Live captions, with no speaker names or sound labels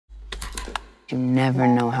You never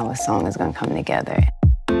know how a song is gonna come together.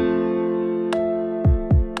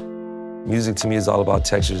 Music to me is all about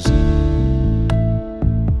textures.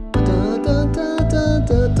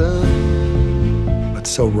 It's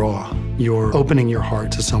so raw. You're opening your heart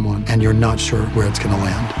to someone and you're not sure where it's gonna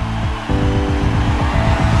land.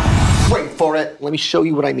 Wait for it. Let me show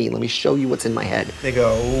you what I mean. Let me show you what's in my head. They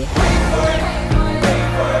go.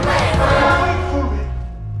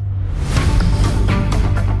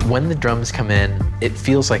 When the drums come in, it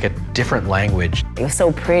feels like a different language. It was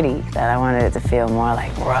so pretty that I wanted it to feel more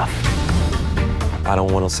like rough. I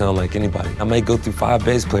don't want to sound like anybody. I may go through 5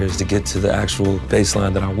 bass players to get to the actual bass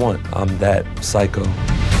line that I want. I'm that psycho.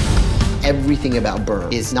 Everything about Burr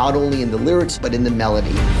is not only in the lyrics, but in the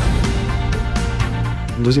melody.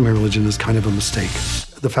 Losing My Religion is kind of a mistake.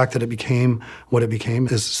 The fact that it became what it became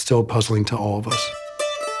is still puzzling to all of us.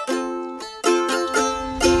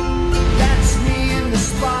 That's me in the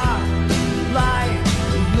spotlight,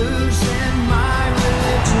 losing my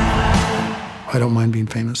religion. I don't mind being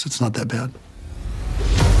famous. It's not that bad.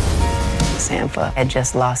 Sampha had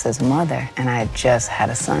just lost his mother, and I had just had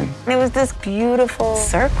a son. And it was this beautiful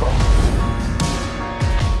circle.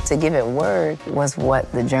 To give it word was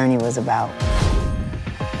what the journey was about.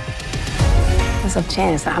 There's a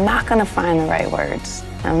chance that I'm not gonna find the right words.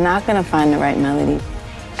 I'm not gonna find the right melody.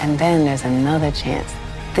 And then there's another chance.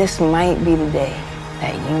 This might be the day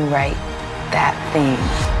that you write that thing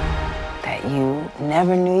that you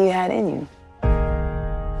never knew you had in you.